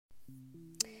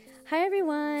Hi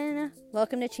everyone,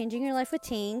 welcome to Changing Your Life with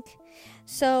Tink.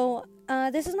 So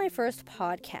this is my first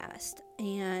podcast,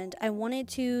 and I wanted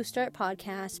to start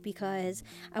podcasts because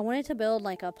I wanted to build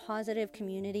like a positive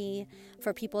community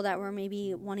for people that were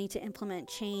maybe wanting to implement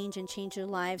change and change their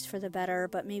lives for the better,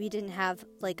 but maybe didn't have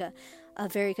like a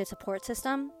very good support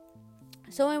system.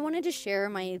 So I wanted to share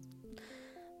my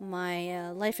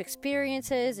life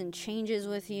experiences and changes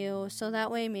with you, so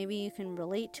that way maybe you can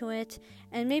relate to it,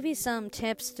 and maybe some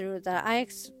tips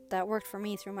that worked for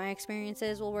me through my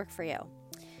experiences will work for you.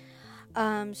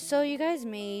 So you guys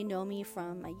may know me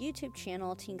from my YouTube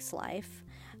channel, Tink's Life.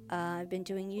 I've been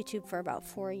doing YouTube for about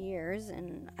 4 years,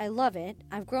 and I love it.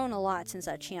 I've grown a lot since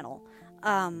that channel,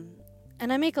 and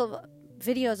I make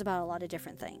videos about a lot of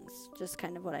different things, just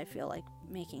kind of what I feel like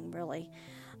making, really.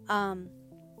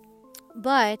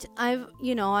 But I'm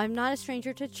not a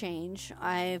stranger to change.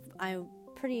 I'm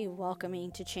pretty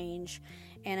welcoming to change,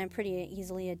 and I'm pretty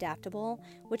easily adaptable,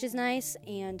 which is nice.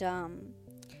 And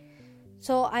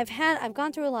so I've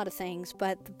gone through a lot of things,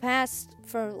 but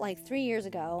for like 3 years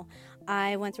ago,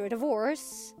 I went through a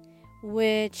divorce,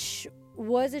 which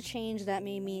was a change that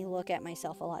made me look at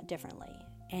myself a lot differently,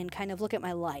 and kind of look at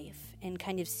my life, and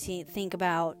kind of think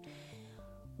about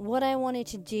what I wanted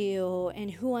to do and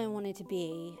who I wanted to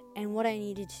be and what I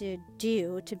needed to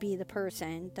do to be the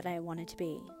person that I wanted to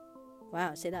be.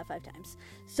 Wow, say that 5 times.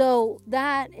 So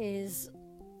that is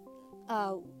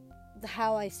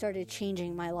how I started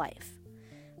changing my life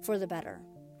for the better.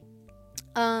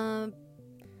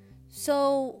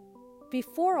 So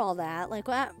before all that,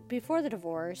 before the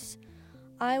divorce,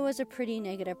 I was a pretty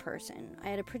negative person. I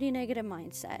had a pretty negative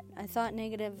mindset. I thought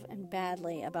negative and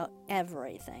badly about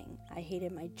everything. I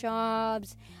hated my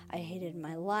jobs. I hated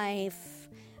my life.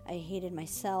 I hated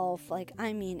myself.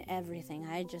 Everything.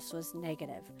 I just was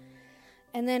negative.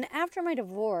 And then after my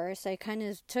divorce, I kind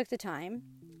of took the time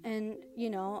and,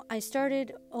 I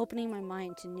started opening my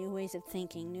mind to new ways of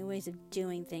thinking, new ways of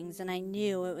doing things. And I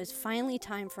knew it was finally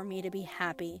time for me to be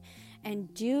happy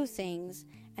and do things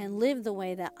and live the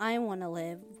way that I want to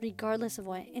live, regardless of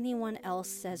what anyone else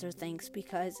says or thinks,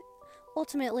 because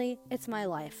ultimately, it's my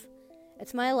life.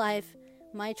 It's my life.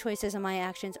 My choices and my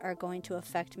actions are going to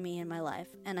affect me and my life,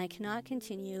 and I cannot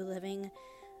continue living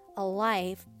a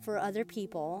life for other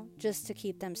people just to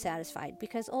keep them satisfied,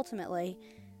 because ultimately,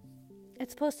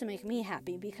 it's supposed to make me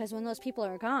happy, because when those people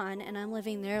are gone and I'm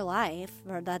living their life,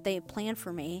 or that they planned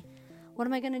for me, what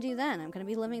am I going to do then? I'm going to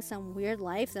be living some weird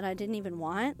life that I didn't even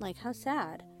want? How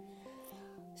sad.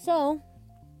 So,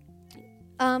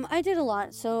 I did a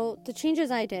lot. So, the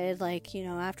changes I did,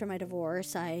 after my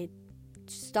divorce, I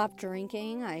stopped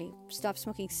drinking. I stopped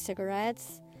smoking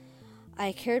cigarettes.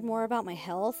 I cared more about my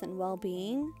health and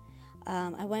well-being.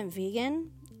 I went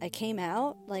vegan. I came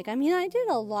out. I did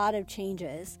a lot of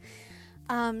changes.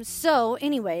 So,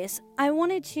 anyways,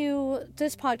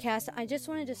 this podcast, I just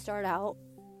wanted to start out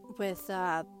with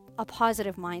a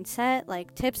positive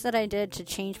mindset, tips that I did to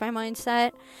change my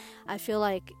mindset. I feel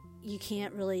like you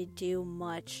can't really do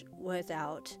much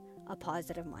without a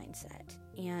positive mindset.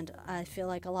 And I feel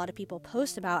like a lot of people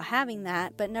post about having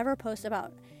that, but never post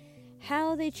about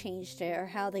how they changed it or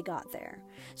how they got there.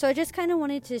 So I just kind of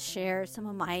wanted to share some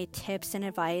of my tips and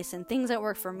advice and things that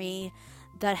work for me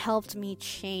that helped me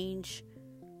change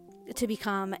to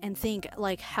become and think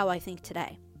like how I think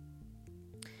today.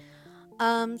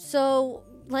 So,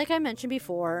 like I mentioned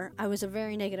before, I was a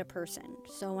very negative person.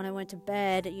 So when I went to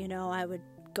bed, I would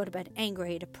go to bed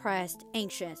angry, depressed,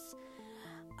 anxious,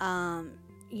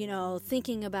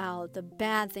 thinking about the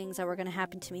bad things that were going to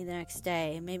happen to me the next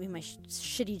day. Maybe my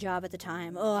shitty job at the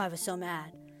time. Oh, I was so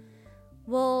mad.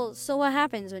 Well, so what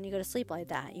happens when you go to sleep like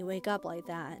that? You wake up like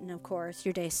that, and of course,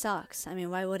 your day sucks.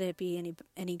 Why would it be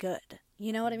any good?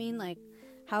 You know what I mean?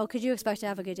 How could you expect to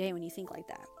have a good day when you think like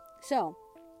that? So,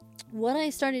 what I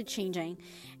started changing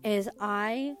is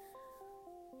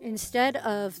instead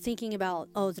of thinking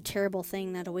about, the terrible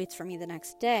thing that awaits for me the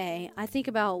next day, I think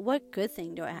about what good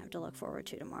thing do I have to look forward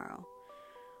to tomorrow?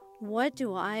 What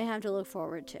do I have to look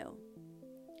forward to?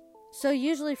 So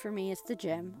usually for me, it's the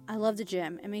gym. I love the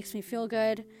gym. It makes me feel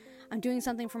good. I'm doing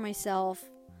something for myself.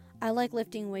 I like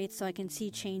lifting weights so I can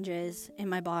see changes in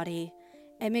my body.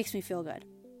 It makes me feel good.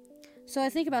 So I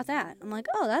think about that. I'm like,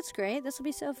 oh, that's great. This will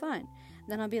be so fun.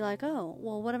 Then I'll be like, oh,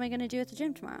 well, what am I going to do at the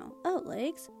gym tomorrow? Oh,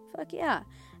 legs? Fuck yeah.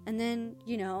 And then,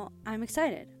 I'm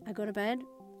excited. I go to bed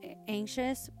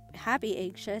anxious,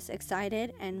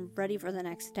 excited, and ready for the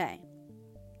next day.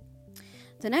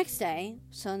 The next day,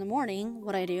 so in the morning,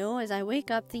 what I do is I wake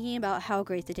up thinking about how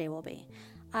great the day will be.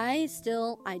 I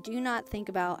do not think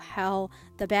about how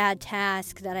the bad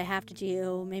task that I have to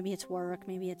do, maybe it's work,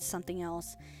 maybe it's something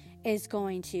else, is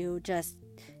going to just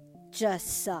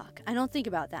suck. I don't think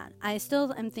about that. I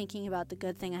still am thinking about the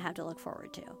good thing I have to look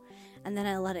forward to. And then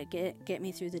I let it get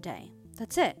me through the day.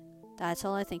 That's it. That's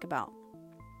all I think about.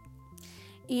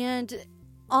 And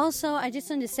also, I just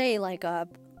want to say, like, a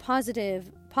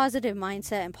positive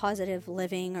mindset and positive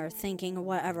living or thinking or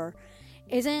whatever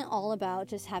isn't all about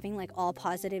just having like all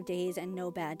positive days and no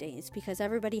bad days, because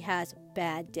everybody has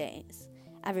bad days.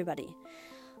 Everybody.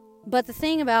 But the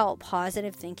thing about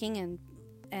positive thinking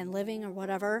and living or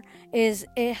whatever is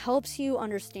it helps you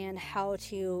understand how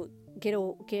to get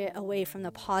away from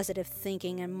the positive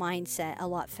thinking and mindset a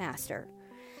lot faster.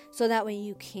 So that way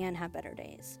you can have better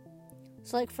days.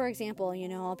 So like, for example,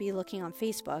 I'll be looking on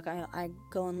Facebook. I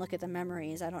go and look at the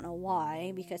memories. I don't know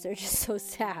why, because they're just so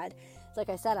sad. Like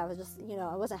I said, I was just,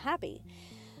 I wasn't happy.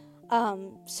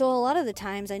 So a lot of the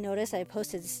times I notice I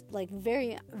posted like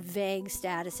very vague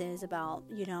statuses about,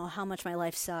 how much my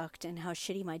life sucked and how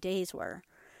shitty my days were.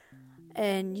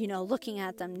 And, looking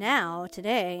at them now,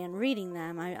 today, and reading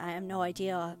them, I have no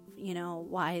idea,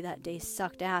 why that day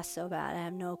sucked ass so bad. I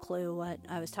have no clue what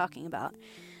I was talking about.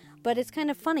 But it's kind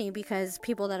of funny because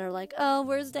people that are like, oh,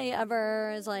 worst day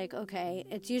ever, is like, okay,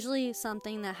 it's usually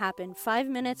something that happened 5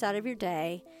 minutes out of your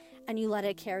day and you let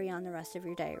it carry on the rest of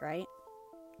your day, right?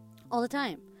 All the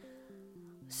time.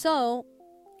 So,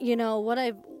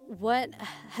 what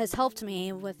has helped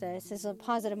me with this is a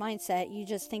positive mindset. You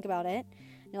just think about it.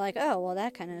 You're like, oh, well,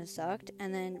 that kind of sucked.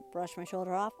 And then brush my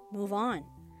shoulder off, move on.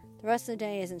 The rest of the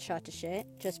day isn't shot to shit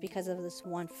just because of this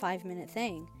one 5-minute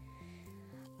thing.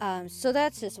 So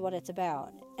that's just what it's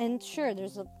about. And sure,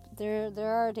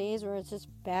 there are days where it's just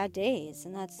bad days,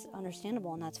 and that's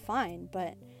understandable and that's fine.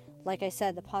 But like I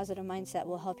said, the positive mindset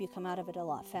will help you come out of it a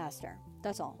lot faster.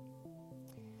 That's all.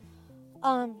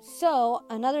 So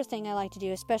another thing I like to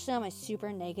do, especially on my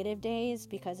super negative days,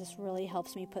 because this really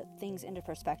helps me put things into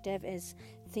perspective, is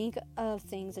think of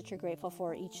things that you're grateful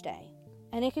for each day.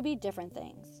 And it could be different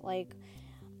things. Like,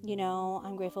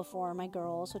 I'm grateful for my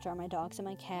girls, which are my dogs and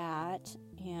my cat.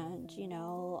 And,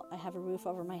 I have a roof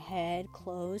over my head,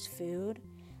 clothes, food.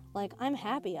 Like, I'm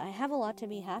happy. I have a lot to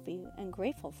be happy and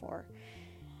grateful for.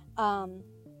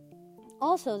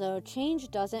 Also, though,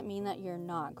 change doesn't mean that you're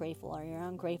not grateful or you're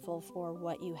ungrateful for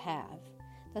what you have.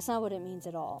 That's not what it means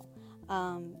at all.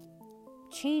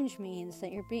 Change means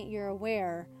that you're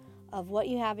aware of what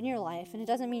you have in your life, and it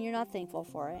doesn't mean you're not thankful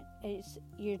for it.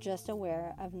 You're just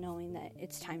aware of knowing that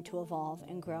it's time to evolve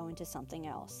and grow into something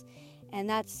else. And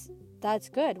that's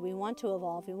good. We want to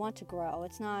evolve. We want to grow.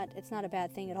 It's not a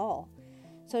bad thing at all.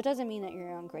 So it doesn't mean that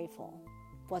you're ungrateful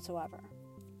whatsoever.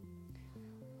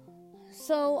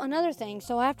 So another thing,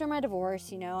 after my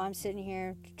divorce, I'm sitting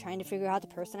here trying to figure out the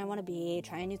person I want to be,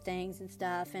 trying new things and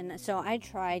stuff. And so I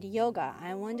tried yoga.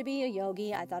 I wanted to be a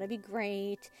yogi. I thought it'd be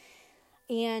great.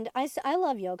 And I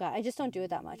love yoga. I just don't do it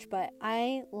that much, but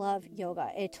I love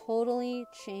yoga. It totally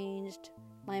changed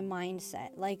my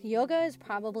mindset. Like, yoga is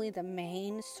probably the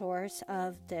main source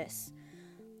of this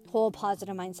whole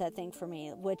positive mindset thing for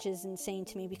me, which is insane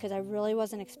to me because I really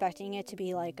wasn't expecting it to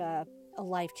be like a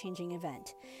life-changing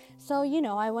event. So,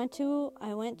 I went to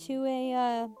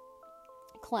a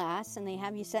class, and they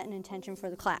have you set an intention for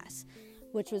the class,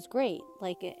 which was great.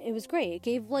 Like, it was great. It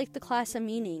gave like the class a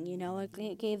meaning,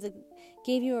 it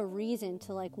gave you a reason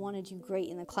to like want to do great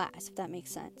in the class, if that makes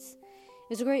sense. It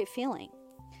was a great feeling.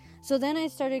 So then I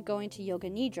started going to Yoga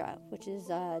Nidra, which is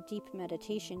deep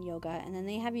meditation yoga, and then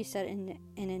they have you set an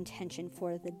intention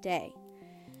for the day.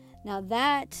 Now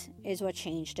that is what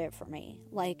changed it for me.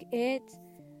 Like, it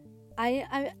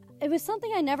was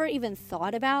something I never even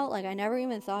thought about. Like, I never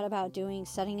even thought about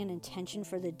setting an intention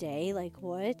for the day. Like,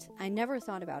 what? I never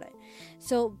thought about it.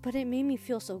 So, but it made me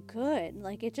feel so good.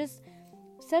 Like,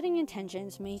 setting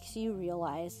intentions makes you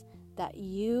realize that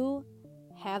you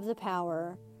have the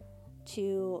power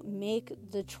to make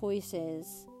the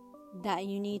choices that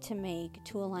you need to make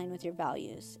to align with your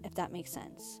values, if that makes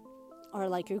sense. Or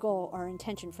like your goal or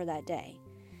intention for that day.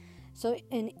 So,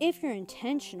 and if you're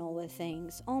intentional with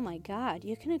things, oh my God,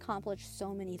 you can accomplish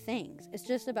so many things. It's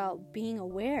just about being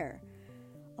aware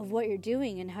of what you're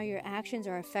doing and how your actions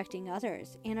are affecting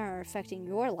others and are affecting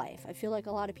your life. I feel like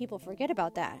a lot of people forget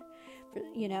about that,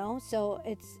 so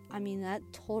that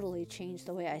totally changed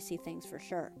the way I see things for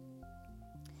sure.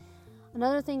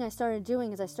 Another thing I started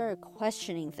doing is I started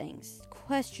questioning things,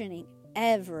 questioning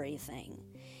everything.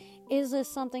 Is this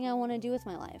something I want to do with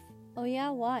my life? Oh yeah,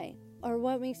 why? Or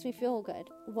what makes me feel good?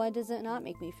 What does it not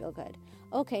make me feel good?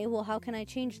 Okay, well, how can I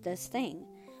change this thing?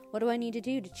 What do I need to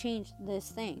do to change this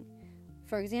thing?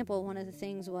 For example, one of the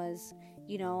things was,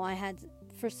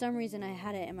 for some reason I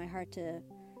had it in my heart to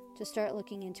start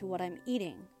looking into what I'm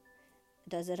eating.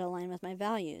 Does it align with my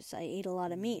values? I eat a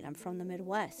lot of meat. I'm from the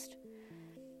Midwest.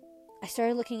 I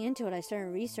started looking into it. I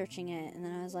started researching it. And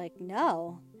then I was like,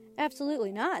 no,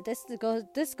 absolutely not.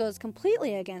 This goes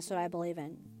completely against what I believe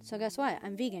in. So guess what?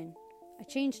 I'm vegan. I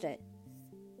changed it.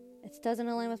 It doesn't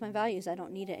align with my values. I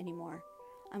don't need it anymore.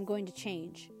 I'm going to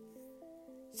change.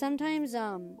 Sometimes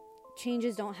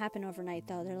changes don't happen overnight,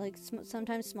 though. They're like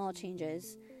sometimes small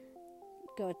changes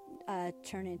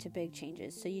turn into big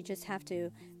changes. So you just have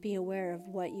to be aware of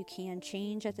what you can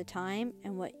change at the time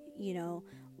and what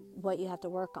you have to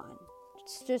work on.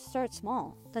 Just start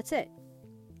small. That's it.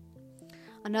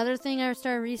 Another thing I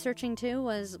started researching too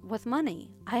was with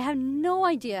money. I have no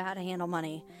idea how to handle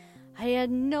money. I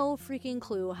had no freaking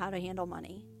clue how to handle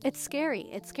money. It's scary.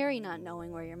 It's scary not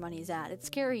knowing where your money's at. It's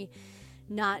scary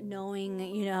not knowing,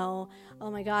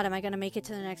 oh my God, am I going to make it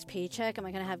to the next paycheck? Am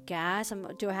I going to have gas?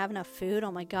 Do I have enough food?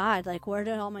 Oh my God, like where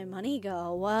did all my money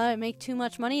go? What? I make too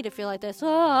much money to feel like this.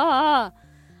 I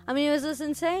mean, it was just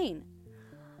insane.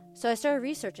 So I started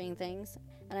researching things,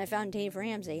 and I found Dave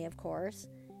Ramsey, of course,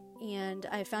 and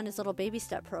I found his little baby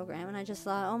step program, and I just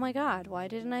thought, oh my God, why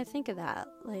didn't I think of that?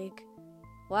 Like,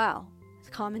 wow, it's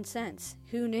common sense.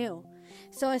 Who knew?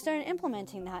 So I started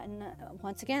implementing that, and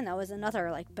once again, that was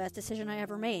another best decision I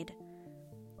ever made.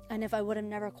 And if I would have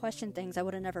never questioned things, I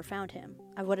would have never found him.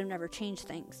 I would have never changed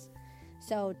things.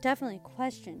 So definitely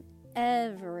question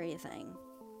everything.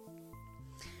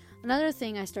 Another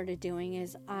thing I started doing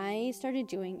is I started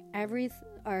doing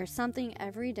something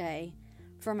every day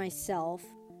for myself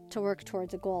to work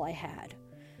towards a goal I had.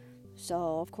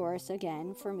 So of course,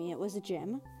 again, for me, it was a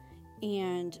gym,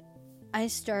 and I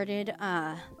started.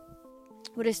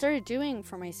 What I started doing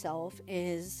for myself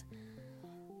is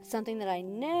something that I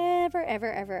never,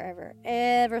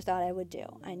 ever thought I would do.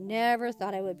 I never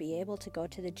thought I would be able to go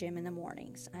to the gym in the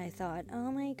mornings. I thought,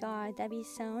 oh my God, that'd be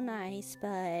so nice,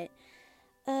 but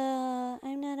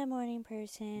I'm not a morning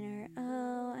person,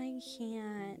 or I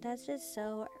can't. That's just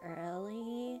so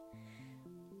early.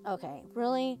 Okay,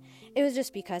 really? It was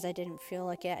just because I didn't feel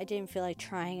like it. I didn't feel like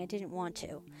trying. I didn't want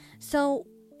to. So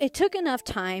it took enough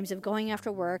times of going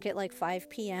after work at 5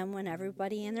 p.m. when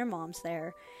everybody and their mom's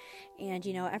there. And,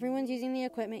 everyone's using the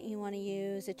equipment you want to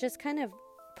use. It just kind of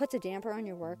puts a damper on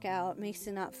your workout, makes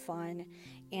it not fun.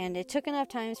 And it took enough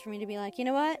times for me to be like, you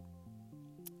know what?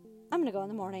 I'm going to go in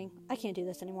the morning. I can't do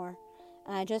this anymore.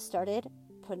 And I just started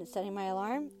setting my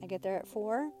alarm. I get there at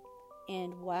 4.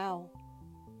 And wow.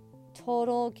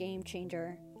 Total game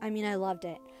changer. I mean, I loved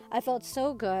it. I felt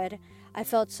so good. I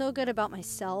felt so good about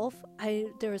myself.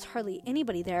 There was hardly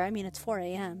anybody there. I mean, it's 4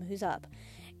 a.m. Who's up?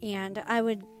 And I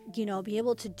would, be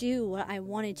able to do what I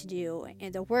wanted to do,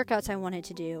 and the workouts I wanted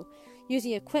to do, use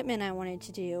the equipment I wanted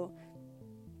to do.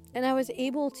 And I was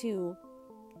able to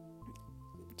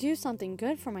do something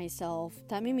good for myself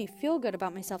that made me feel good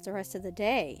about myself the rest of the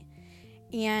day.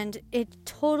 And it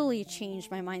totally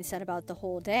changed my mindset about the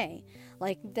whole day.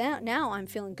 Now I'm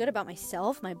feeling good about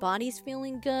myself. My body's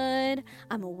feeling good.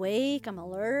 I'm awake. I'm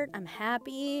alert. I'm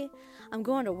happy. I'm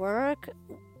going to work.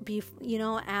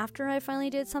 After I finally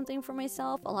did something for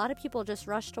myself, a lot of people just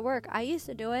rush to work. I used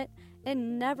to do it. It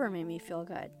never made me feel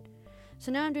good.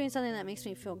 So now I'm doing something that makes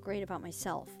me feel great about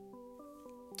myself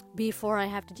before I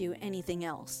have to do anything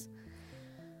else.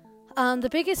 The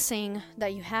biggest thing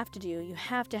that you have to do, you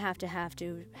have to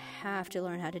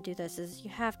learn how to do this, is you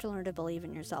have to learn to believe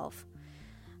in yourself.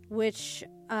 Which,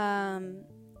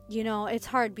 it's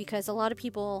hard because a lot of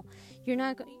people,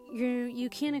 you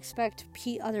can't expect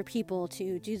other people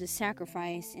to do the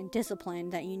sacrifice and discipline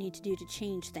that you need to do to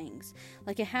change things.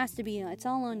 It has to be, it's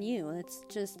all on you.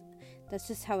 That's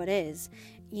just how it is.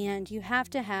 And you have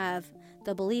to have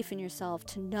the belief in yourself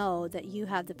to know that you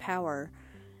have the power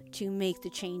to make the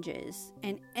changes,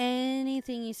 and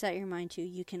anything you set your mind to,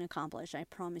 you can accomplish. I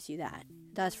promise you that.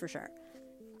 That's for sure.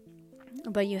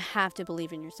 But you have to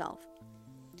believe in yourself.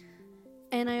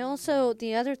 And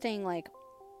the other thing,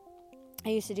 I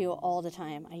used to do all the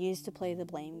time, I used to play the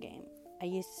blame game. I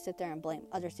used to sit there and blame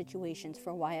other situations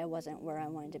for why I wasn't where I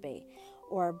wanted to be,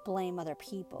 or blame other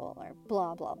people, or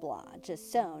blah, blah, blah.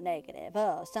 Just so negative.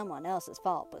 Oh, someone else's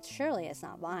fault, but surely it's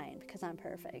not mine because I'm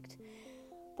perfect.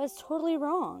 But it's totally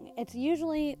wrong. It's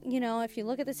usually, if you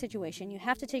look at the situation, you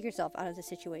have to take yourself out of the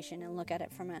situation and look at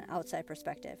it from an outside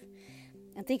perspective.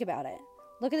 And think about it.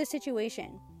 Look at the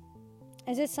situation.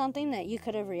 Is it something that you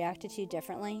could have reacted to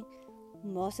differently?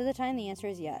 Most of the time, the answer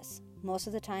is yes. Most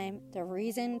of the time, the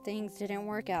reason things didn't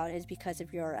work out is because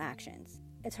of your actions.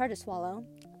 It's hard to swallow.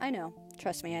 I know.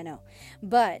 Trust me, I know.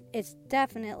 But it's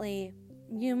definitely,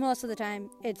 most of the time,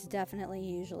 it's definitely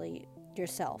usually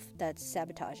yourself that's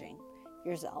sabotaging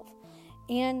yourself.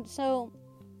 And so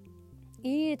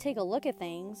you need to take a look at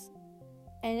things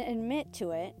and admit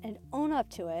to it and own up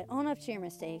to it, own up to your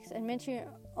mistakes,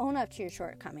 own up to your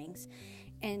shortcomings,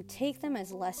 and take them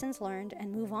as lessons learned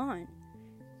and move on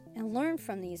and learn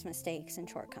from these mistakes and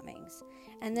shortcomings.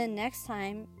 And then next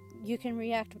time you can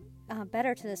react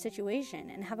better to the situation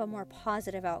and have a more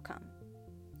positive outcome.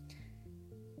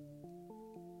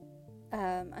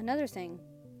 Another thing,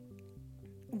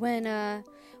 when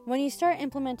you start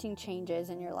implementing changes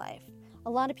in your life, a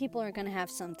lot of people are going to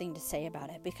have something to say about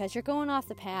it because you're going off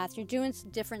the path. You're doing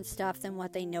different stuff than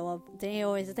what they know of.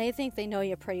 They think they know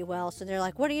you pretty well, so they're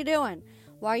like, "What are you doing?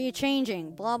 Why are you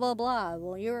changing? Blah blah blah."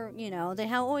 Well, they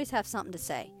always have something to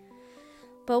say.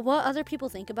 But what other people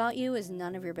think about you is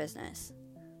none of your business.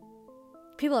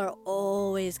 People are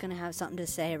always going to have something to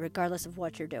say, regardless of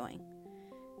what you're doing,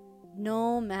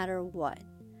 no matter what.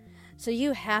 So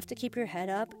you have to keep your head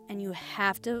up, and you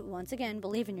have to, once again,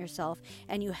 believe in yourself,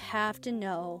 and you have to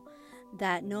know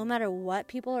that no matter what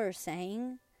people are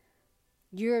saying,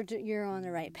 you're on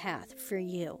the right path for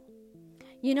you.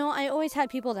 I always had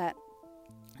people that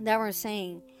were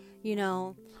saying,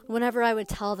 whenever I would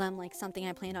tell them like something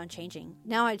I planned on changing.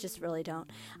 Now I just really don't.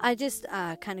 I just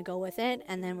kind of go with it,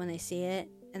 and then when they see it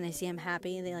and they see I'm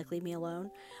happy, they like leave me alone.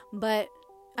 But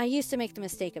I used to make the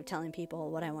mistake of telling people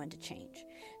what I wanted to change.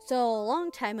 So a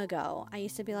long time ago, I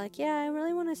used to be like, yeah, I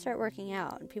really want to start working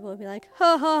out. And people would be like,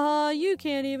 ha ha ha, you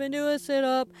can't even do a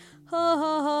sit-up. Ha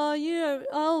ha ha, yeah,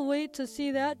 I'll wait to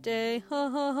see that day. Ha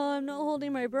ha ha, I'm not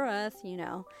holding my breath. You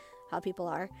know how people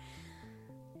are.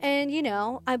 And,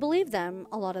 I believed them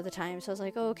a lot of the time. So I was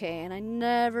like, okay, and I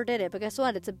never did it. But guess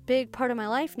what? It's a big part of my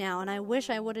life now. And I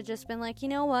wish I would have just been like, you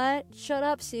know what? Shut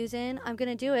up, Susan. I'm going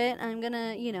to do it. I'm going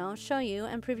to, show you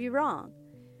and prove you wrong.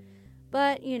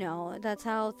 But, that's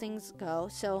how things go.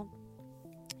 So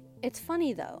it's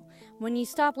funny, though. When you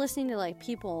stop listening to, like,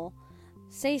 people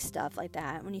say stuff like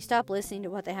that, when you stop listening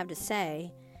to what they have to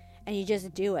say, and you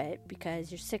just do it because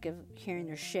you're sick of hearing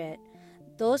their shit,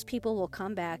 those people will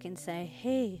come back and say,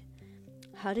 hey,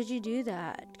 how did you do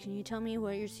that? Can you tell me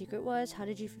what your secret was? How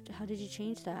did you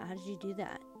change that? How did you do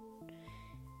that?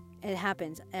 It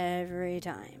happens every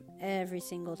time, every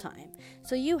single time.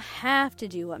 So you have to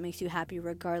do what makes you happy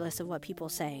regardless of what people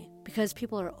say, because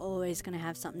people are always going to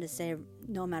have something to say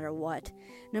no matter what.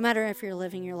 No matter if you're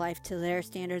living your life to their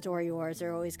standards or yours,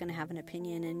 they're always going to have an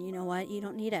opinion, and you know what? You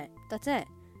don't need it. That's it.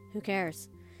 Who cares?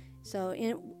 So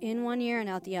in one ear and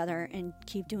out the other, and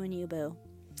keep doing you, boo.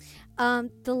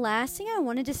 The last thing I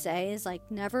wanted to say is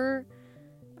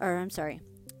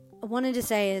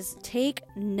take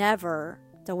never,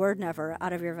 the word never,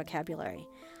 out of your vocabulary.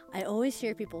 I always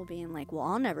hear people being like, well,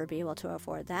 I'll never be able to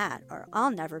afford that, or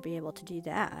I'll never be able to do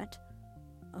that.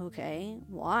 Okay,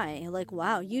 why? Like,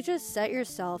 wow, you just set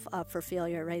yourself up for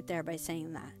failure right there by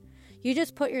saying that. You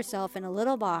just put yourself in a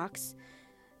little box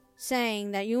saying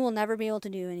that you will never be able to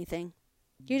do anything.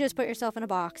 You just put yourself in a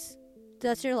box.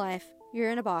 That's your life.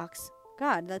 You're in a box.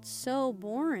 God, that's so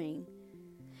boring.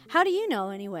 How do you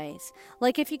know anyways?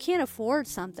 Like, if you can't afford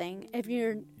something, if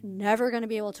you're never going to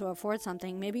be able to afford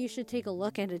something, maybe you should take a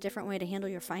look at a different way to handle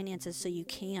your finances so you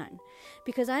can.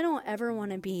 Because I don't ever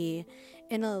want to be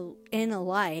in a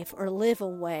life or live a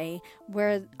way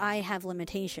where I have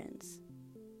limitations.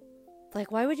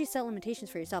 Like, why would you set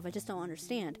limitations for yourself? I just don't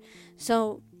understand.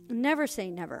 So never say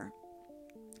never.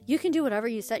 You can do whatever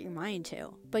you set your mind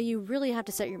to, but you really have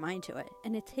to set your mind to it.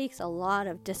 And it takes a lot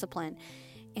of discipline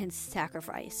and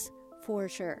sacrifice, for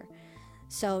sure.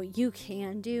 So you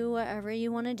can do whatever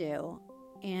you want to do.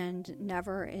 And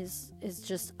never is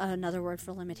just another word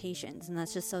for limitations. And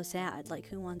that's just so sad. Like,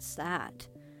 who wants that?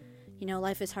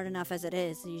 Life is hard enough as it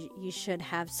is. You should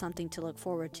have something to look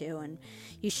forward to. And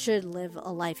you should live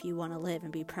a life you want to live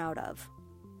and be proud of.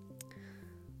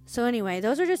 So anyway,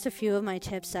 those are just a few of my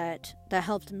tips that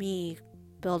helped me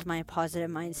build my positive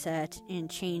mindset and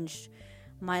change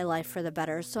my life for the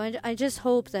better. So I just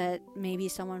hope that maybe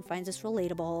someone finds this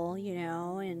relatable,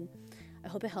 and I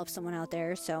hope it helps someone out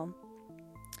there. So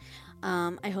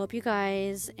I hope you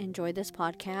guys enjoyed this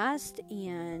podcast,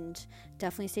 and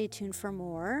definitely stay tuned for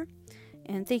more.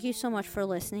 And thank you so much for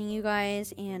listening, you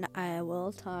guys, and I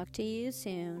will talk to you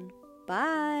soon.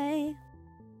 Bye.